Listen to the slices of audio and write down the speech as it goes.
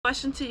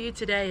question to you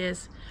today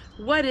is,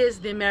 what is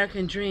the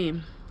American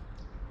dream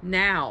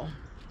now?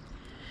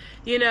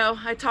 You know,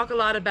 I talk a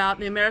lot about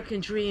the American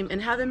dream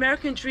and how the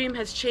American dream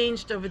has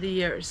changed over the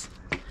years.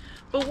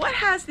 But what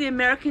has the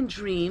American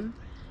dream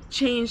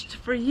changed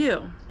for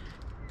you?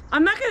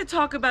 I'm not going to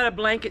talk about a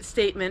blanket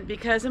statement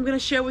because I'm going to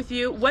share with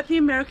you what the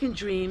American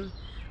dream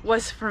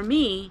was for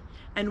me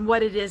and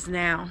what it is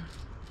now.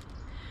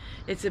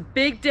 It's a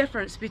big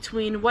difference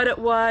between what it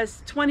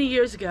was 20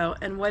 years ago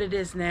and what it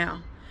is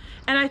now.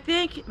 And I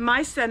think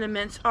my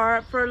sentiments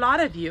are for a lot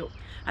of you.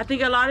 I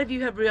think a lot of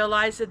you have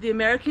realized that the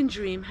American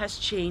dream has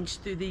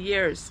changed through the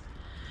years.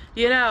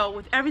 You know,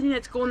 with everything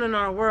that's going on in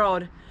our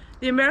world,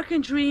 the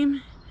American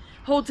dream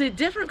holds a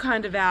different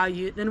kind of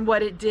value than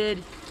what it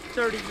did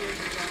 30 years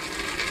ago.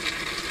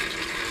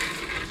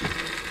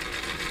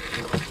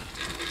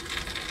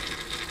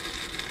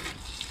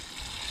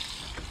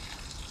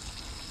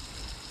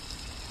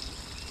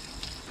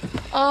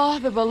 Oh,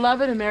 the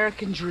beloved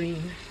American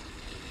dream.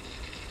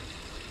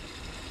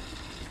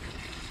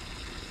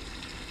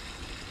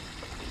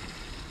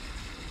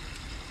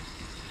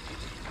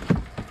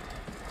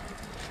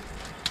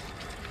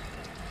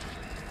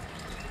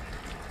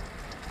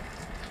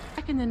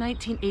 Back in the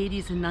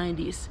 1980s and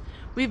 90s,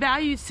 we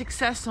valued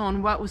success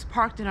on what was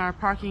parked in our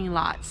parking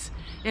lots,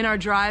 in our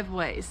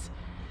driveways.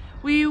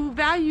 We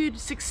valued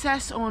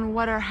success on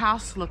what our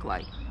house looked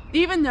like.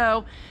 Even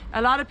though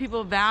a lot of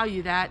people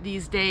value that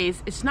these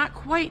days, it's not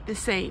quite the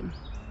same.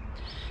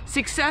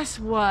 Success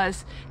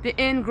was the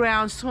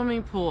in-ground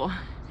swimming pool,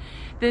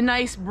 the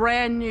nice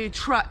brand new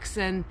trucks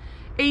and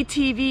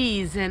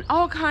ATVs and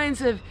all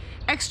kinds of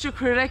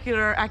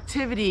extracurricular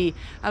activity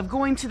of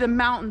going to the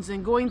mountains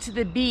and going to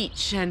the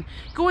beach and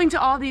going to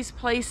all these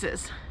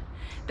places.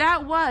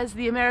 That was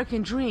the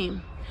American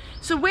dream.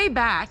 So way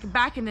back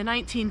in the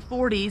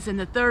 1940s and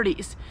the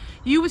 30s,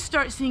 you would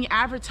start seeing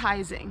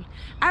advertising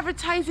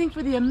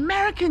for the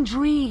American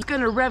dream. It's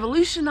going to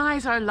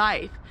revolutionize our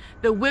life.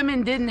 The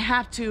women didn't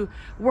have to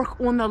work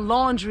on the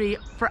laundry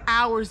for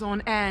hours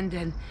on end,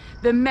 and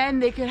the men,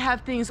 they could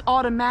have things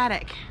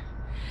automatic.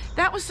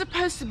 That was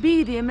supposed to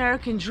be the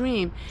American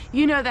dream.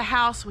 You know, the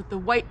house with the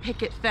white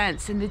picket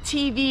fence and the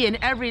TV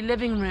in every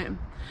living room.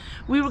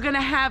 We were going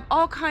to have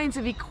all kinds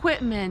of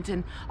equipment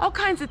and all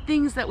kinds of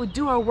things that would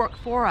do our work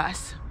for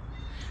us.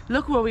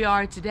 Look where we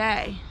are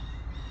today.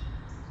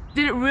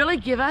 Did it really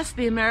give us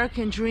the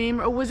American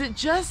dream, or was it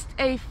just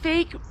a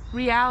fake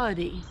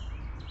reality?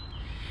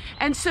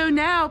 And so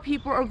now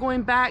people are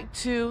going back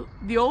to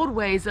the old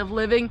ways of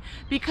living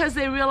because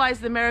they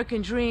realized the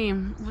American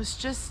dream was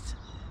just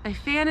a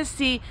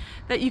fantasy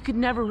that you could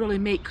never really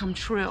make come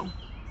true.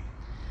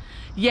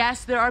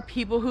 Yes, there are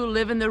people who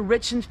live in the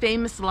rich and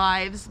famous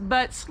lives,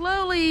 but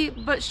slowly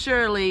but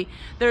surely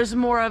there's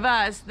more of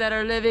us that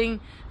are living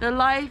the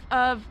life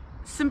of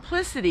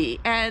simplicity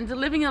and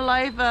living a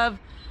life of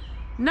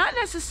not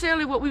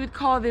necessarily what we would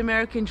call the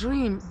American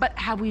dream, but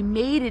how we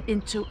made it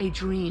into a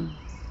dream.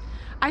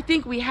 I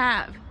think we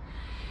have.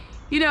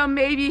 You know,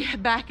 maybe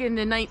back in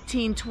the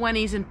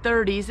 1920s and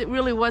 30s, it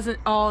really wasn't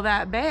all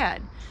that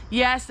bad.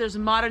 Yes, there's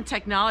modern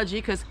technology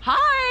because,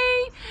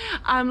 hi,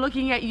 I'm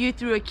looking at you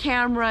through a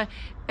camera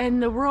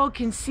and the world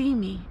can see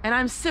me. And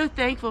I'm so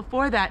thankful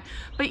for that.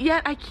 But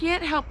yet I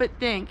can't help but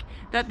think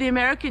that the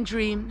American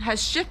dream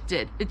has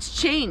shifted. It's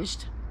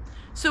changed.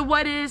 So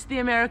what is the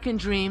American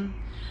dream?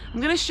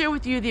 I'm going to share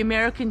with you the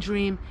American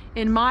dream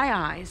in my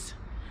eyes.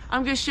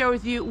 I'm going to share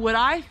with you what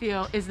I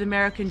feel is the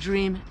American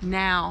dream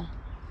now.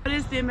 What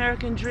is the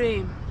American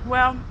dream?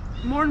 Well,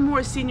 more and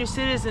more senior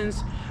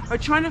citizens are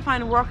trying to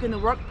find work in the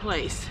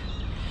workplace.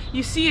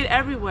 You see it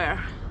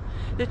everywhere.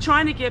 They're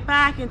trying to get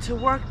back into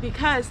work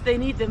because they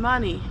need the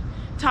money.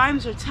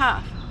 Times are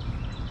tough.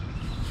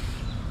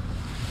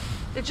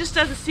 There just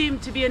doesn't seem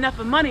to be enough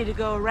of money to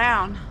go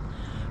around.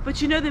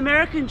 But you know, the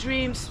American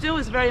dream still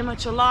is very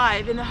much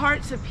alive in the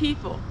hearts of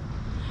people.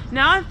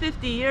 Now I'm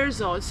 50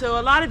 years old, so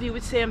a lot of you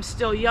would say I'm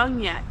still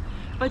young yet.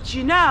 But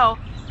you know,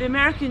 the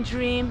American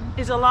dream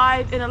is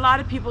alive in a lot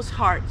of people's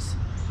hearts.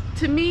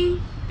 To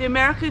me, the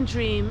American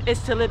dream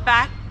is to live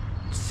back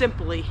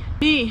simply.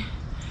 Me,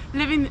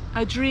 living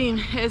a dream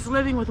is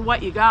living with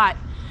what you got,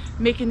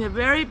 making the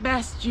very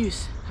best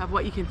use of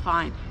what you can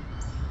find.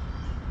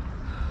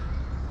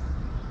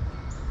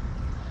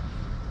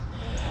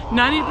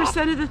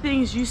 90% of the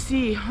things you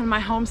see on my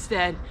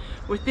homestead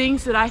were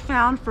things that I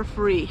found for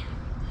free.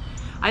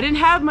 I didn't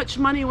have much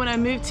money when I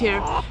moved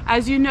here.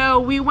 As you know,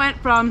 we went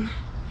from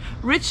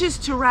riches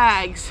to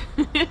rags.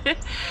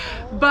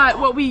 But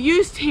what we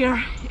used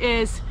here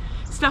is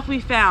stuff we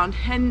found.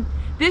 And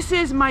this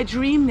is my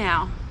dream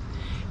now.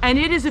 And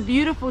it is a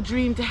beautiful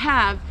dream to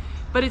have,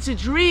 but it's a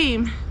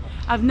dream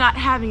of not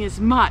having as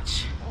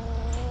much.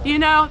 You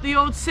know, the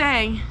old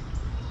saying,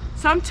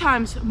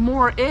 sometimes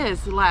more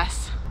is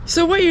less.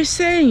 So what you're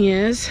saying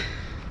is,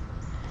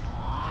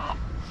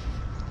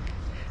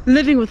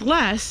 living with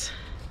less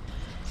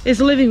is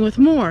living with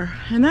more.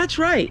 And that's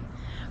right.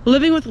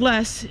 Living with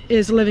less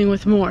is living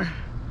with more.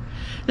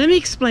 Let me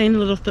explain a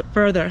little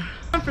further.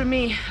 For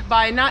me,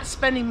 by not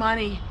spending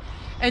money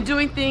and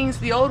doing things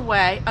the old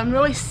way, I'm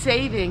really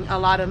saving a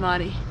lot of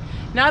money.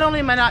 Not only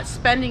am I not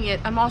spending it,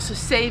 I'm also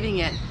saving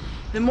it.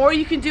 The more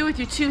you can do with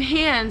your two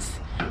hands,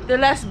 the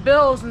less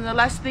bills and the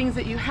less things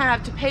that you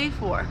have to pay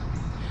for.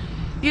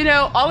 You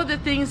know, all of the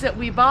things that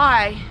we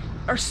buy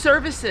are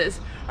services,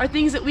 are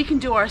things that we can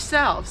do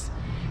ourselves.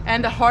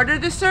 And the harder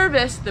the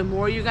service, the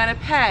more you're gonna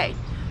pay.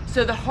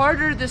 So the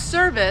harder the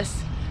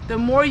service, the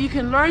more you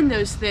can learn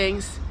those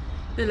things,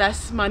 the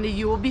less money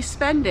you will be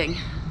spending.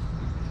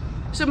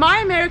 So my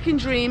American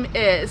dream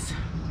is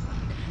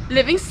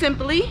living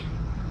simply,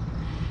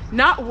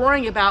 not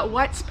worrying about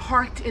what's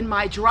parked in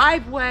my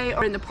driveway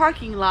or in the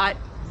parking lot,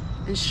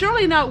 and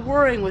surely not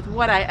worrying with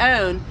what I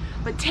own,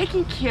 but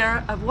taking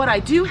care of what I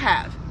do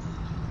have.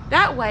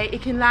 That way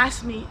it can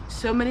last me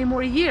so many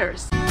more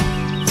years.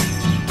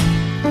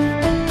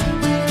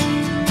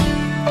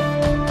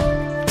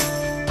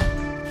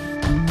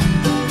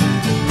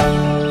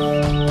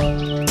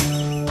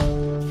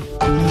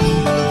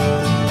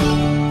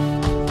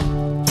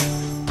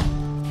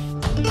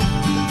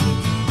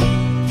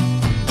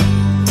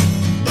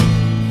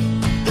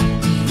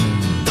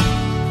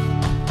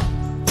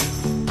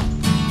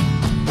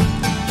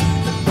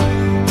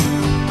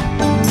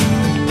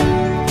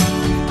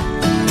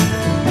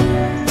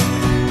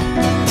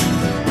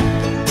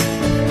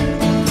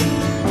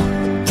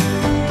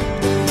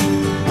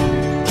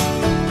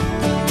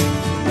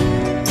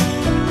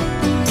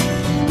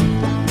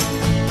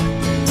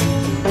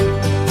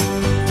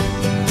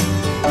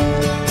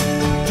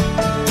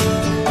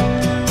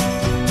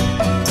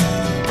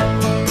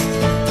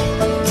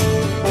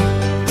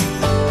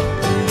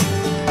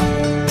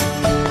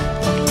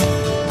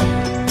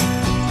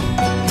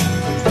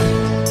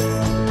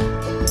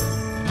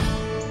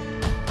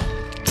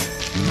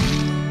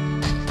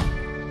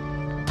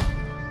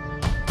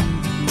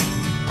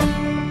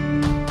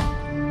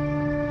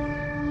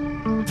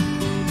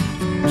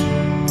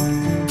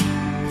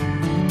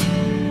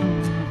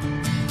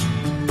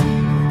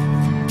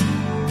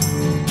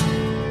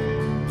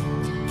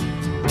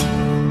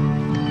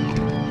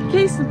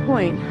 Case in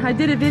point, I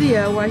did a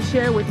video where I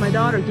shared with my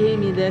daughter gave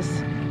me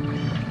this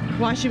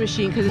washing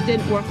machine because it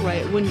didn't work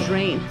right, it wouldn't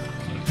drain.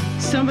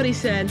 Somebody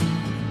said,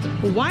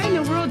 well, why in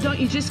the world don't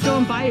you just go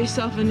and buy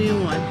yourself a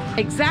new one?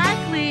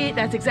 Exactly,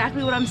 that's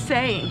exactly what I'm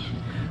saying.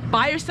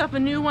 Buy yourself a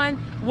new one,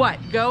 what?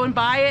 Go and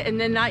buy it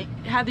and then not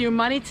have your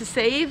money to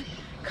save?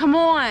 Come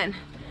on.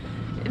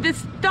 It's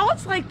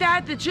thoughts like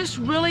that that just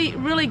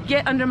really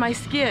get under my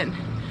skin.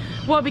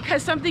 Well,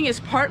 because something is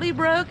partly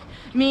broke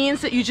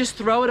means that you just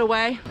throw it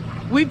away.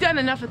 We've done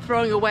enough of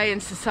throwing away in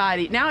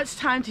society. Now it's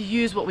time to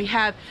use what we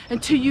have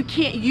until you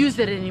can't use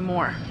it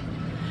anymore.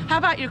 How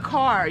about your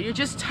car? You're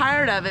just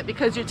tired of it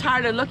because you're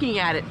tired of looking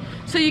at it.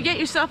 So you get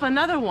yourself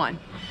another one.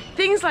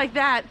 Things like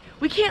that.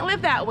 We can't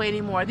live that way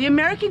anymore. The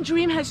American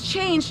dream has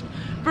changed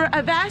for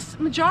a vast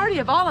majority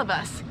of all of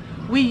us.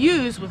 We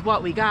use with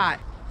what we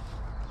got.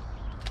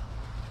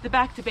 The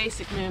back to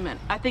basic movement.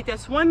 I think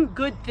that's one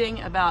good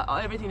thing about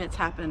everything that's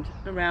happened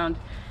around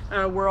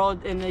our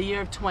world in the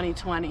year of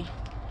 2020.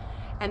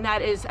 And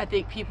that is, I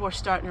think people are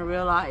starting to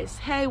realize,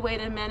 hey,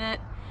 wait a minute,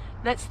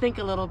 let's think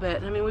a little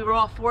bit. I mean, we were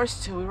all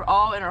forced to. We were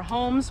all in our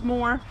homes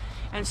more.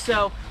 And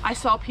so I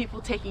saw people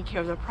taking care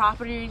of their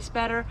properties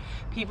better.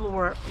 People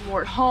were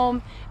more at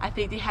home. I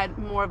think they had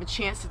more of a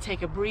chance to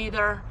take a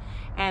breather,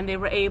 and they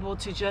were able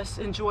to just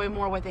enjoy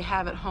more what they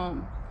have at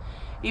home.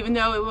 Even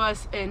though it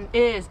was and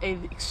is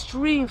an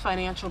extreme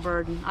financial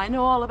burden. I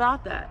know all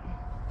about that.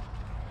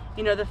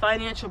 You know, the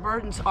financial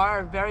burdens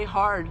are very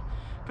hard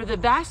for the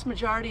vast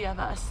majority of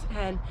us.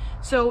 And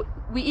so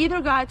we either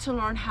got to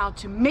learn how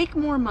to make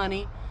more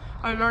money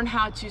or learn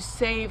how to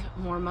save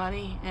more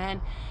money.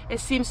 And it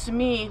seems to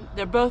me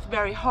they're both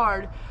very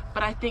hard,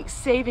 but I think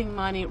saving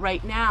money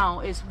right now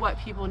is what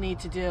people need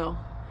to do,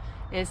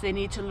 is they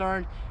need to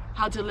learn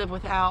how to live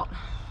without.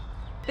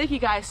 Thank you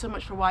guys so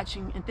much for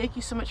watching, and thank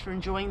you so much for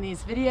enjoying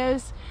these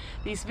videos.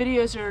 These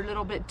videos are a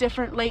little bit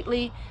different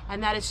lately,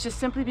 and that is just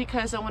simply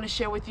because I want to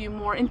share with you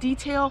more in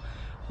detail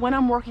when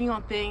I'm working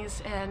on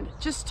things and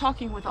just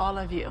talking with all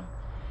of you.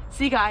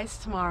 See you guys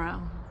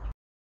tomorrow.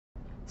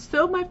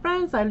 So my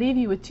friends, I leave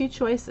you with two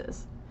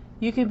choices.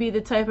 You can be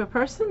the type of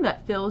person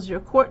that fills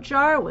your quart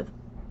jar with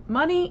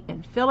money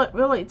and fill it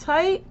really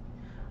tight,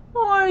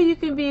 or you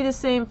can be the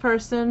same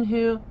person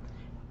who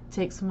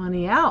takes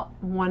money out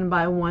one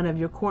by one of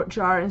your quart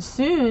jar, and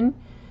soon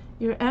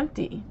you're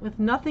empty with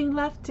nothing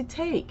left to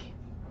take.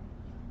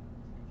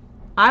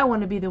 I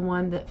want to be the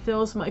one that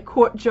fills my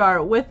quart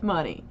jar with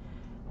money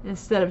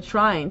instead of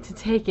trying to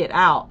take it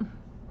out.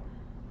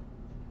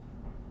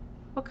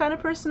 What kind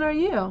of person are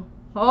you?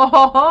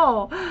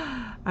 Oh,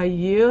 are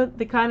you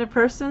the kind of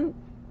person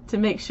to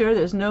make sure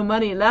there's no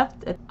money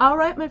left? All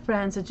right, my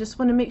friends, I just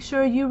want to make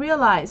sure you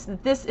realize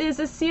that this is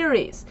a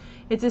series.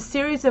 It's a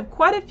series of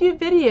quite a few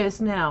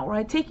videos now where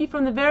I take you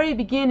from the very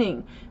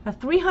beginning of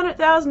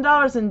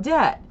 $300,000 in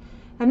debt.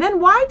 And then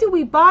why do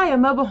we buy a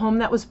mobile home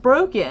that was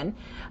broken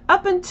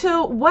up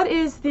until what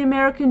is the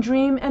American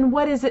dream and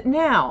what is it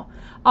now?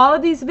 All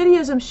of these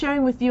videos I'm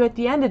sharing with you at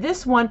the end of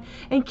this one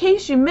in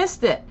case you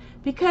missed it.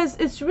 because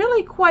it's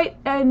really quite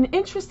an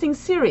interesting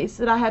series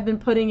that I have been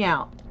putting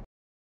out.